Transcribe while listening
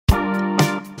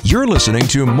You're listening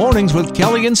to Mornings with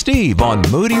Kelly and Steve on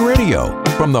Moody Radio.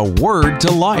 From the Word to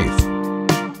Life.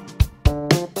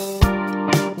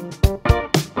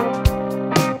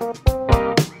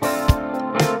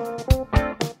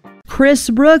 Chris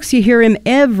Brooks, you hear him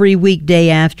every weekday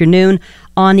afternoon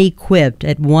on Equipped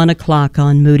at 1 o'clock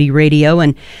on Moody Radio.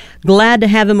 And glad to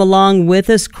have him along with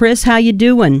us. Chris, how you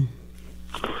doing?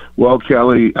 Well,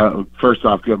 Kelly, first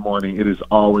off, good morning. It is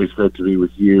always good to be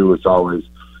with you. It's always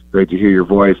great to hear your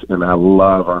voice, and I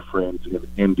love our friends in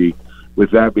Indy.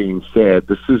 With that being said,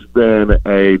 this has been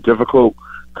a difficult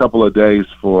couple of days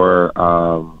for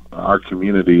our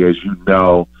community. As you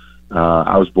know,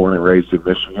 I was born and raised in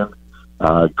Michigan,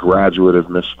 graduate of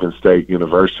Michigan State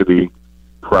University,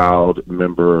 proud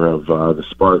member of the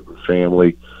Spartan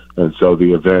family, and so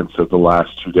the events of the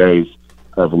last 2 days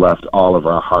have left all of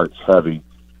our hearts heavy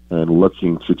and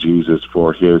looking to Jesus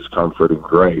for his comfort and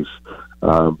grace.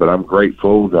 But I'm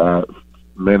grateful that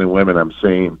men and women I'm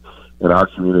seeing in our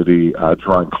community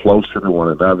drawing closer to one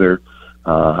another.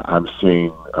 I'm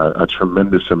seeing a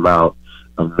tremendous amount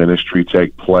of ministry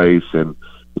take place, and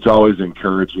it's always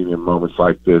encouraging in moments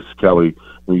like this, Kelly,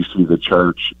 when you see the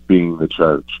church being the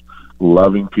church,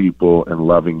 loving people and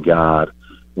loving God.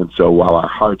 And so while our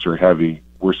hearts are heavy,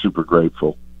 we're super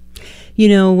grateful. You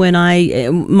know, when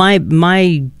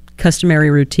my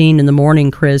customary routine in the morning,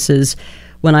 Chris, is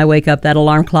when I wake up, that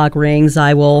alarm clock rings,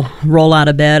 I will roll out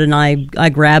of bed and I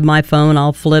grab my phone,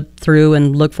 I'll flip through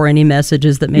and look for any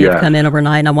messages that may have come in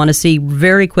overnight. And I want to see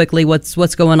very quickly what's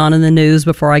going on in the news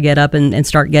before I get up and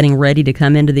start getting ready to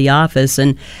come into the office.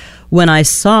 And when I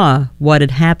saw what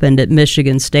had happened at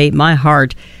Michigan State, my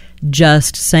heart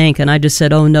just sank. And I just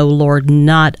said, oh no, Lord,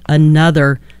 not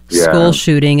another school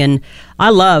shooting. And I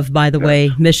love, by the way,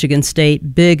 Michigan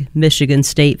State, big Michigan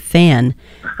State fan.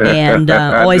 And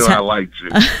always I liked you.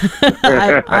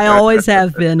 I always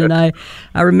have been. And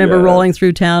I remember rolling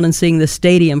through town and seeing the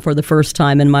stadium for the first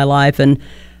time in my life. And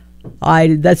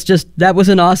that was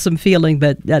an awesome feeling,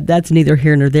 but that's neither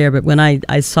here nor there. But when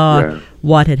I saw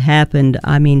what had happened,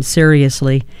 I mean,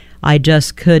 seriously, I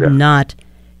just could not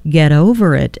get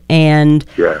over it. And,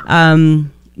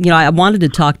 I wanted to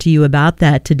talk to you about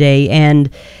that today.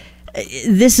 And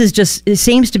this is just, it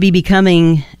seems to be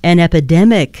becoming an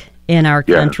epidemic in our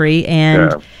country.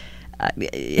 And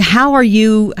how are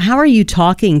you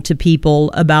talking to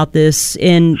people about this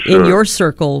in your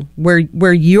circle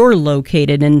where you're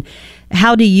located, and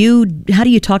how do you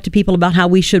talk to people about how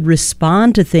we should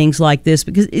respond to things like this?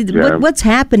 Because what's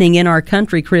happening in our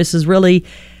country, Chris, is really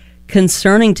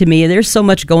concerning to me. There's so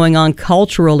much going on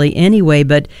culturally anyway,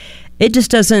 but it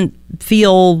just doesn't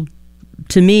feel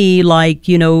to me like,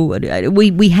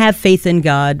 we have faith in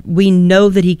God. We know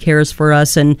that he cares for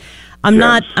us, and I'm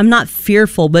not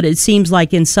fearful, but it seems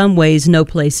like in some ways no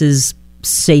place is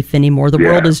safe anymore. The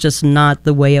world is just not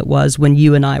the way it was when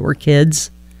you and I were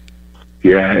kids.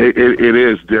 Yeah, it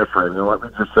is different. And let me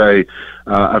just say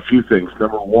a few things.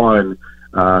 Number one,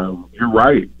 you're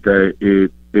right that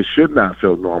it should not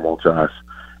feel normal to us.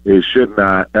 It should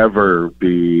not ever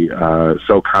be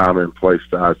so commonplace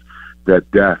to us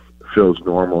that death feels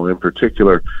normal, in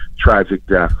particular, tragic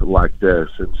death like this.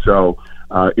 And so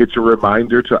it's a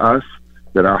reminder to us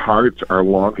that our hearts are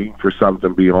longing for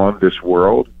something beyond this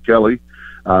world, Kelly.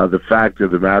 The fact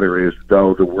of the matter is,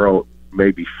 though the world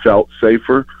maybe felt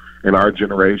safer in our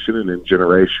generation and in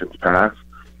generations past,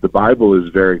 the Bible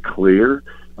is very clear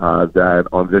that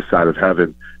on this side of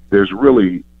heaven, there's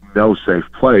really no safe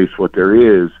place. What there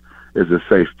is a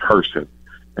safe person,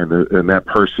 and that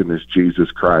person is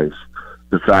Jesus Christ.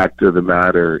 The fact of the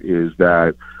matter is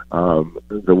that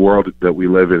the world that we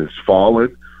live in is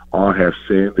fallen. All have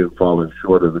sinned and fallen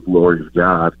short of the glory of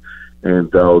God.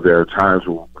 And though there are times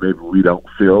when maybe we don't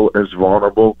feel as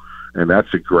vulnerable, and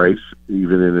that's a grace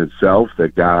even in itself,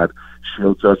 that God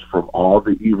shields us from all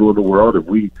the evil in the world. If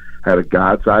we had a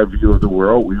God's eye view of the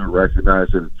world, we would recognize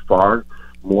that it's far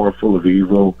more full of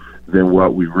evil than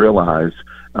what we realize.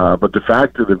 But the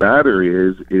fact of the matter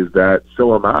is that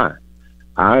so am I.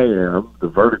 I am the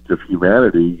verdict of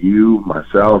humanity. You,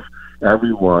 myself,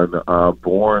 everyone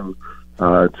born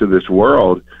to this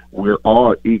world, we're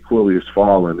all equally as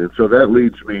fallen. And so that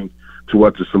leads me to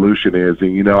what the solution is.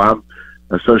 And, I'm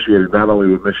associated not only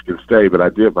with Michigan State, but I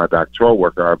did my doctoral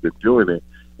work, or I've been doing it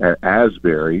at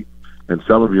Asbury. And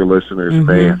some of your listeners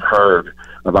may have heard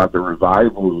about the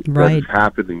revival that is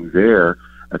happening there.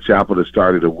 A chapel that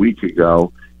started a week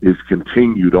ago is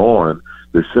continued on.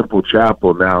 The Simple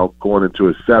Chapel now going into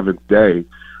a 7th day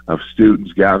of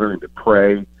students gathering to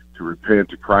pray, to repent,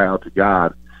 to cry out to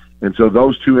God. And so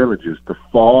those two images, the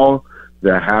fall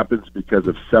that happens because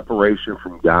of separation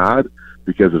from God,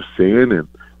 because of sin and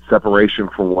separation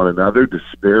from one another.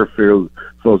 Despair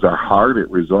fills our heart.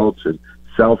 It results in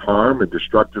self-harm and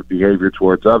destructive behavior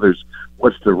towards others.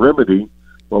 What's the remedy?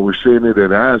 Well, we're seeing it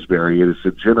in Asbury. It is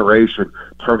a generation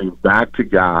turning back to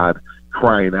God,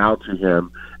 crying out to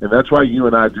Him. And that's why you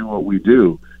and I do what we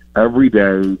do every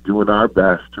day, doing our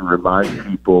best to remind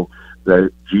people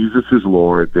that Jesus is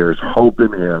Lord. There's hope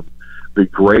in Him. The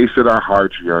grace that our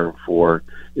hearts yearn for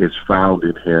is found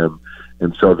in Him.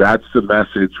 And so that's the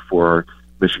message for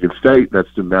Michigan State.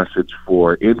 That's the message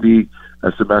for Indy.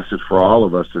 That's the message for all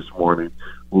of us this morning.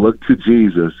 Look to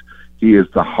Jesus. He is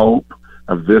the hope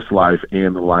of this life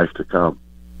and the life to come.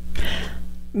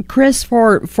 Chris,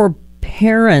 for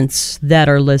parents that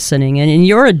are listening, and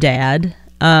you're a dad.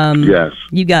 Yes.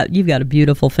 You've got a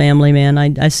beautiful family, man.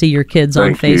 I see your kids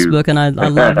on Facebook, and I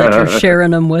love that you're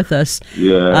sharing them with us.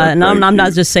 Yeah. And I'm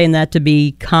not just saying that to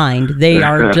be kind. They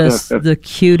are just the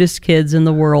cutest kids in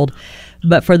the world.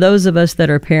 But for those of us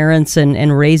that are parents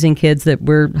and raising kids that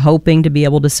we're hoping to be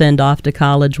able to send off to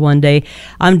college one day,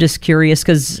 I'm just curious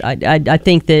because I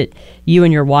think that you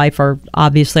and your wife are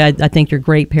obviously, I think you're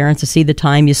great parents to see the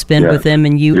time you spend with them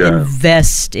and you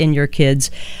invest in your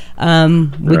kids.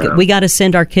 We got to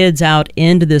send our kids out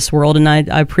into this world, and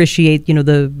I appreciate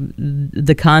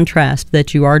the contrast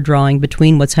that you are drawing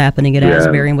between what's happening at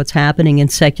Asbury and what's happening in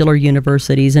secular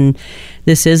universities, and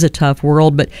this is a tough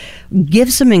world. But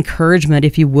give some encouragement,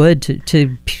 if you would,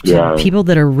 to people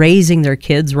that are raising their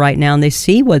kids right now, and they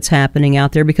see what's happening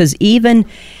out there, because even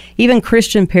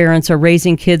Christian parents are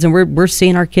raising kids, and we're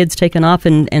seeing our kids taken off,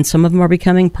 and some of them are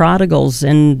becoming prodigals,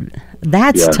 and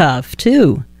that's tough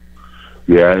too.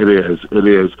 Yeah, it is. It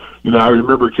is. I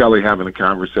remember Kelly having a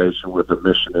conversation with a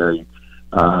missionary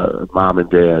mom and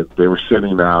dad. They were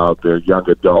sending out their young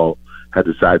adult, had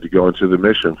decided to go into the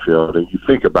mission field. And you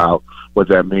think about what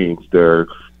that means. Their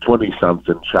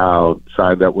 20-something child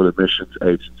signed up with a missions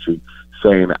agency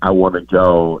saying, I want to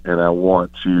go and I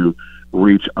want to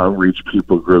reach unreached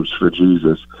people groups for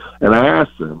Jesus. And I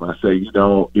asked them, I say,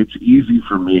 it's easy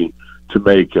for me to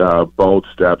make bold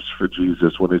steps for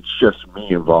Jesus when it's just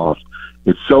me involved.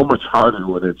 It's so much harder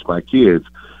when it's my kids.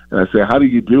 And I say, how do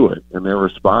you do it? And their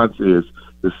response is,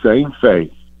 the same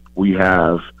faith we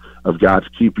have of God's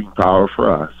keeping power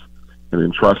for us and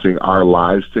entrusting our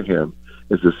lives to Him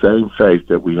is the same faith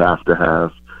that we have to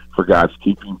have for God's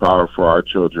keeping power for our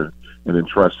children and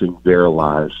entrusting their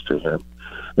lives to Him.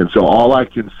 And so all I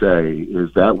can say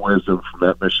is that wisdom from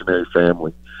that missionary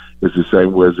family is the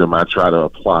same wisdom I try to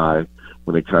apply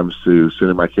when it comes to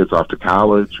sending my kids off to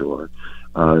college or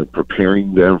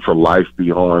preparing them for life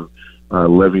beyond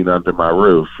living under my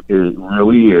roof. It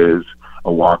really is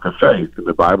a walk of faith. And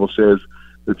the Bible says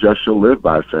the just shall live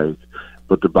by faith.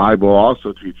 But the Bible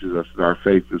also teaches us that our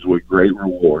faith is with great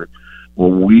reward.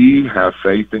 When we have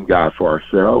faith in God for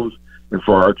ourselves and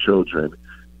for our children,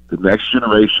 the next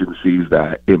generation sees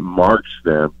that. It marks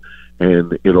them,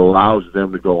 and it allows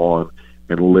them to go on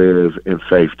and live in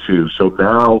faith too. So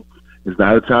now is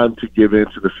not a time to give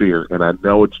in to the fear, and I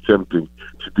know it's tempting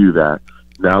to do that.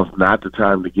 Now's not the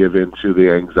time to give in to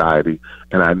the anxiety,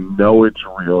 and I know it's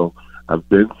real. I've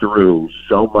been through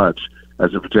so much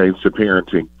as it pertains to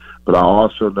parenting, but I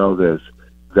also know this,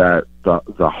 that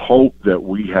the hope that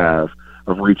we have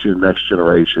of reaching the next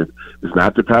generation is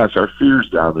not to pass our fears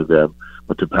down to them,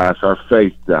 but to pass our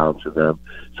faith down to them.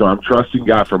 So I'm trusting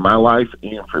God for my life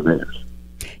and for theirs.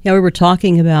 Yeah, we were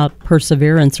talking about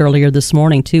perseverance earlier this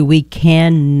morning, too. We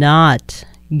cannot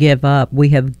give up. We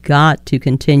have got to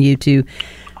continue to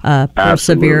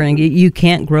persevere. And you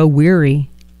can't grow weary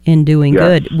in doing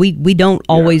good. We don't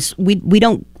always we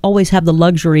don't always have the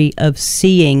luxury of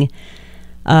seeing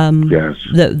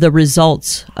the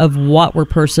results of what we're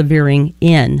persevering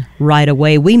in right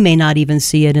away. We may not even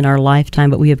see it in our lifetime,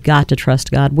 but we have got to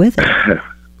trust God with it.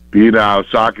 I was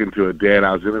talking to a dad.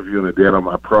 I was interviewing a dad on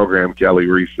my program, Kelly,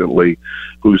 recently,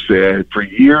 who said, for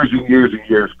years and years and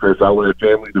years, Chris, I led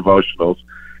family devotionals.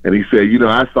 And he said,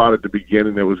 I thought at the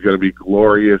beginning it was going to be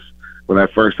glorious when I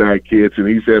first had kids. And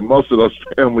he said most of those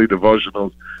family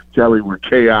devotionals, Kelly, were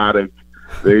chaotic.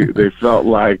 They felt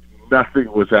like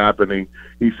nothing was happening.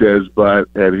 He says, but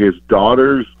at his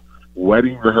daughter's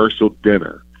wedding rehearsal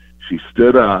dinner, she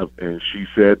stood up and she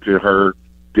said to her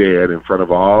dad in front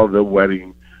of all the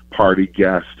wedding party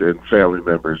guests and family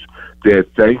members, Dad,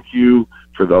 thank you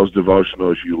for those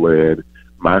devotionals you led.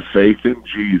 My faith in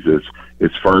Jesus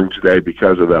is firm today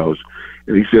because of those.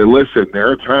 And he said, listen, there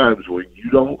are times when you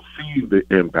don't see the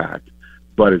impact,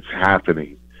 but it's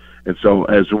happening. And so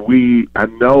I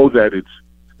know that it's,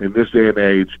 in this day and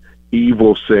age,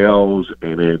 evil sells,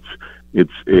 and it's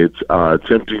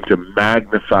tempting to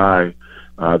magnify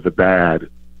the bad.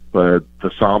 But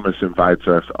the psalmist invites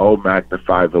us, oh,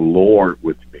 magnify the Lord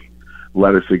with me.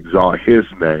 Let us exalt his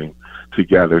name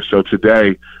together. So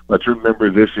today, let's remember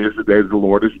this is the day that the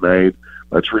Lord has made.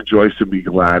 Let's rejoice and be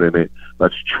glad in it.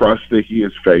 Let's trust that he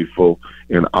is faithful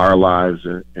in our lives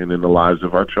and in the lives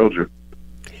of our children.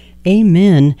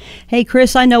 Amen. Hey,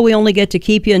 Chris, I know we only get to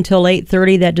keep you until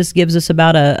 8:30. That just gives us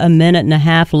about a minute and a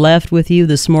half left with you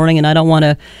this morning, and I don't want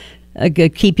to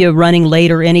keep you running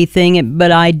late or anything,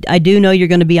 but I do know you're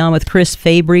going to be on with Chris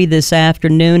Fabry this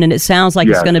afternoon, and it sounds like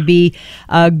It's going to be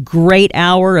a great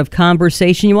hour of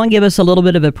conversation. You want to give us a little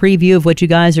bit of a preview of what you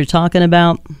guys are talking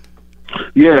about?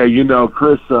 Yeah,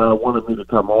 Chris wanted me to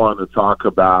come on and talk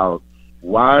about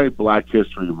why Black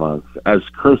History Month. As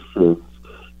Christians,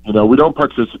 we don't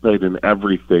participate in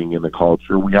everything in the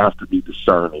culture. We have to be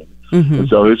discerning. Mm-hmm. And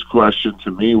so his question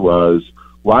to me was,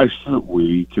 why should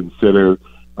we consider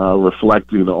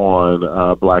reflecting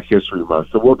on Black History Month?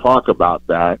 So we'll talk about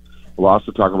that. We'll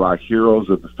also talk about heroes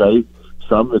of the faith,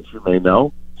 some that you may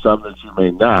know, some that you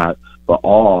may not, but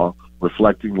all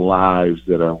reflecting lives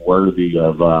that are worthy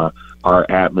of our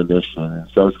admonition. And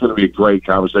so it's going to be a great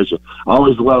conversation. I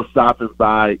always love stopping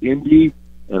by Indy,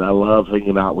 and I love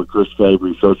hanging out with Chris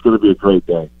Fabry, so it's going to be a great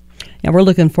day. Yeah, we're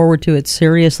looking forward to it,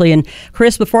 seriously. And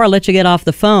Chris, before I let you get off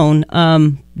the phone,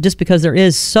 just because there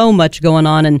is so much going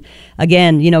on, and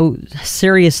again,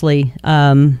 seriously,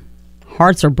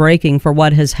 hearts are breaking for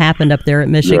what has happened up there at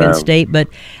Michigan State, but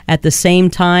at the same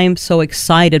time, so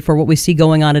excited for what we see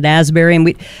going on at Asbury.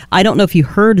 And I don't know if you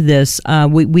heard this,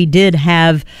 we did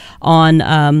have on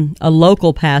a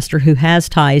local pastor who has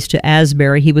ties to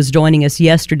Asbury. He was joining us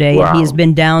yesterday. Wow. He has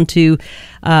been down to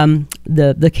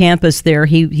the campus there.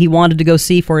 He wanted to go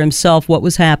see for himself what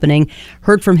was happening.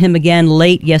 Heard from him again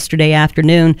late yesterday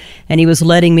afternoon, and he was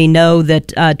letting me know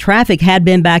that traffic had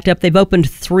been backed up. They've opened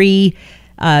 3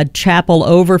 chapel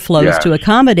overflows to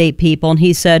accommodate people, and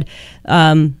he said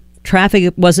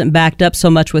traffic wasn't backed up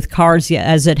so much with cars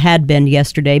as it had been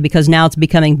yesterday, because now it's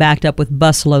becoming backed up with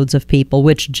busloads of people,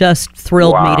 which just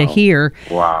thrilled me to hear.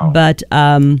 Wow. But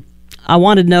I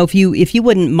wanted to know if you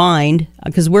wouldn't mind,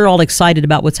 because we're all excited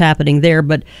about what's happening there,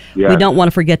 but we don't want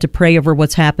to forget to pray over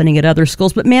what's happening at other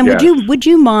schools. But ma'am, would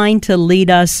you mind to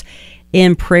lead us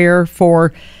in prayer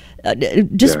for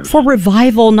for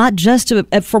revival, not just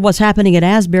for what's happening at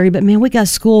Asbury, but man, we got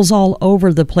schools all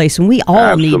over the place, and we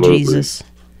all need Jesus.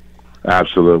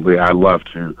 Absolutely. I'd love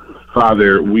to.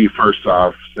 Father, we first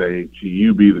off say to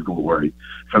you be the glory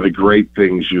for the great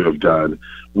things you have done.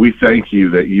 We thank you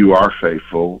that you are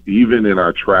faithful. Even in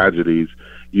our tragedies,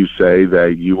 you say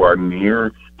that you are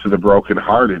near to the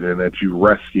brokenhearted and that you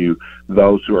rescue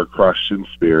those who are crushed in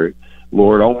spirit.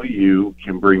 Lord, only you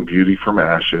can bring beauty from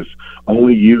ashes.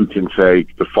 Only you can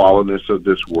take the fallenness of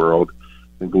this world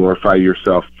and glorify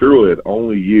yourself through it.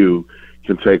 Only you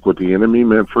can take what the enemy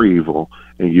meant for evil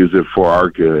and use it for our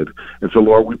good. And so,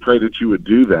 Lord, we pray that you would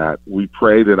do that. We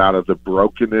pray that out of the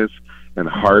brokenness and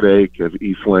heartache of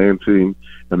East Lansing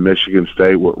and Michigan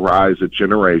State would rise a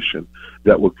generation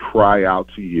that would cry out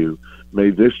to you. May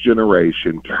this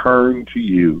generation turn to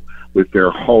you with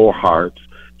their whole hearts,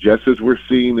 just as we're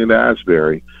seeing in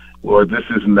Asbury. Lord, this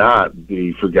is not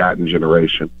the forgotten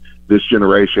generation. This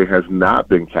generation has not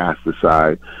been cast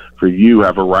aside, for you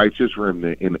have a righteous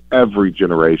remnant in every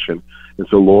generation. And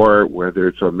so, Lord, whether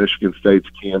it's on Michigan State's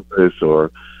campus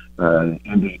or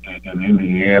in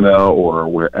Indiana or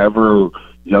wherever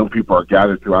young people are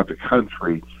gathered throughout the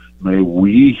country, may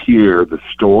we hear the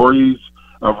stories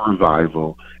of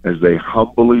revival as they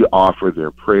humbly offer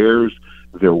their prayers,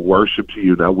 their worship to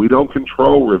you. Now, we don't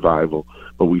control revival,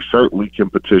 but we certainly can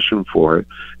petition for it.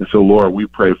 And so, Lord, we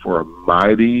pray for a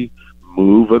mighty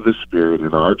move of the Spirit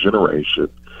in our generation.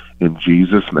 In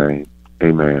Jesus' name,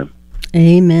 amen.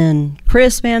 Amen.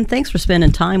 Chris, man, thanks for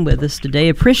spending time with us today.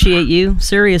 Appreciate you,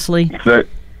 seriously.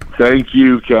 Thank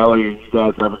you, Kelly. You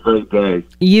guys have a great day.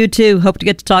 You too. Hope to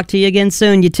get to talk to you again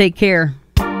soon. You take care.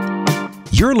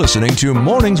 You're listening to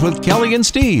Mornings with Kelly and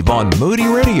Steve on Moody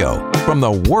Radio, from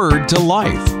the Word to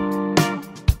Life.